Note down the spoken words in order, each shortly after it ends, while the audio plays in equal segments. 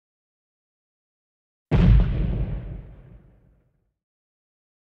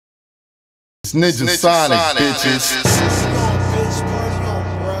It's Ninjasonik, bitches.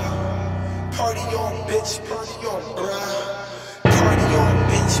 Party on, bitch, party on, bruh. Party on,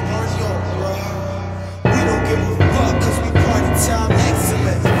 bitch, party on, bruh. We don't give a fuck, cause we party time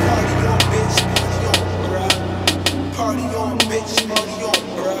excellent. Party on, bitch, party on, bruh. Party on, bitch, party on,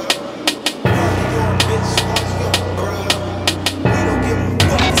 bruh. Party on, bitch, party on, bruh. We don't give a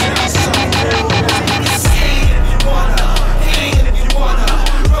fuck, till something skate if you wanna, hang if you wanna,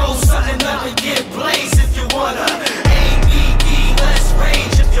 roll something up and get blazed if you wanna. ABD, let's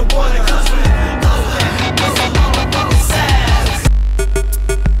rage if you wanna, cause we're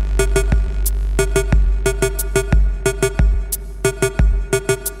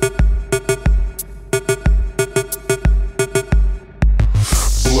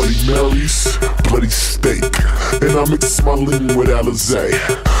Marys, bloody steak, and I mix my lean with Alizé.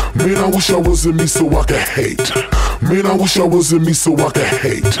 Man, I wish I wasn't me so I could hate. Man, I wish I wasn't me so I could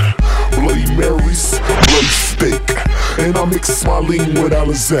hate. Bloody Marys, bloody steak, and I mix my lean with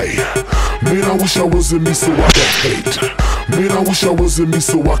Alizé. Man, I wish I wasn't me so I could hate. Man, I wish I wasn't me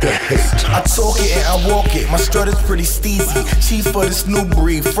so I could hate. I talk it and I walk it, my strut is pretty steezy. Chief for this new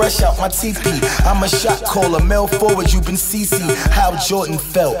breed, fresh out my TP. I'm a shot caller, mail forward, you been CC. How Jordan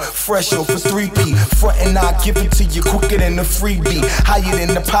felt, fresh off for 3P. Front and I give it to you quicker than the freebie. Higher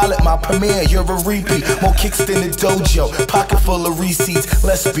than the pilot, my premiere, you're a repeat. More kicks than the dojo, pocket full of receipts.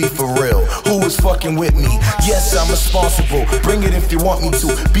 Let's be for real, who is fucking with me? Yes, I'm responsible, bring it if you want me to.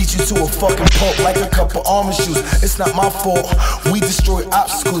 Beat you to a fucking pulp like a couple armor shoes. It's not my fault. We destroy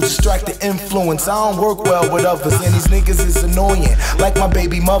obstacles, distract the influence. I don't work well with others, and these niggas is annoying, like my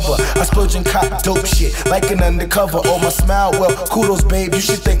baby mother. I splurge and cop dope shit, like an undercover. Oh, my smile, well, kudos, babe, you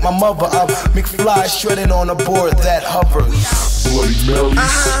should thank my mother. I'm McFly shredding on a board that hovers. Bloody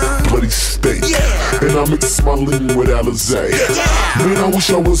Marys, bloody steak, and I mix my lean with Alizé. Man, I wish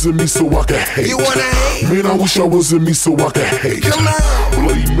I wasn't me so I could hate. You wanna hate? Man, I wish I wasn't me so I could hate. Come on.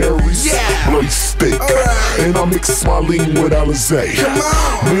 Bloody Marys, bloody steak, and I mix my lean with Alizé.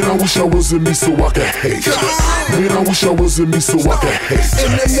 Man, I wish I wasn't me so I could hate. Man, I wish I wasn't me so I could hate.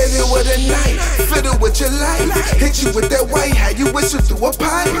 In the middle of the night, fiddle with your life, hit you with that white hat, you whistle through a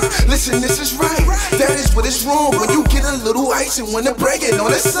pipe. Listen, this is right, that is what is wrong. When you get a little ice and wanna break it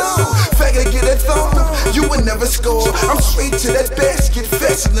on a song, faggot get a thumb, you would never score. I'm straight to that basket,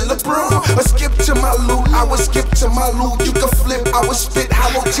 faster than LeBron. I skip to my loot, I would skip to my loot. You can flip, I would spit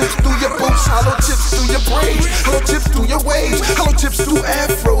hollow tips through your boots, hollow tips through your braids, hollow tips through your waves, hollow tips through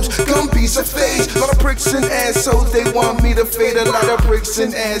afros, gumbies a phase. Lot of pricks and assholes, they want me to fade. A lot of pricks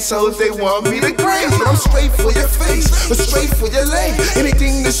and assholes, they want me to grade. But I'm straight for your face, or straight for your leg.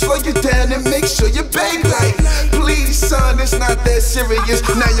 Anything to slow you down and make sure you bang like. Please, son, it's not that serious.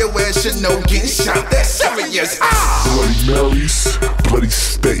 Now your ass should know getting shot that serious. Bloody Marys, bloody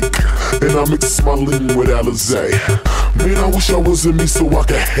steak, and I mix my lean with Alizé. Man, I wish I wasn't me so I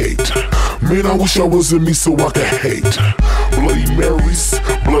could hate. Man, I wish I wasn't me so I could hate. Bloody Marys,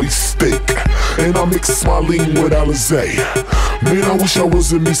 bloody steak, and I mix my lean with Alizé. Man, I wish I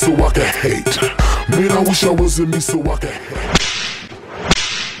wasn't me so I could hate. Man, I wish I wasn't me so I could hate.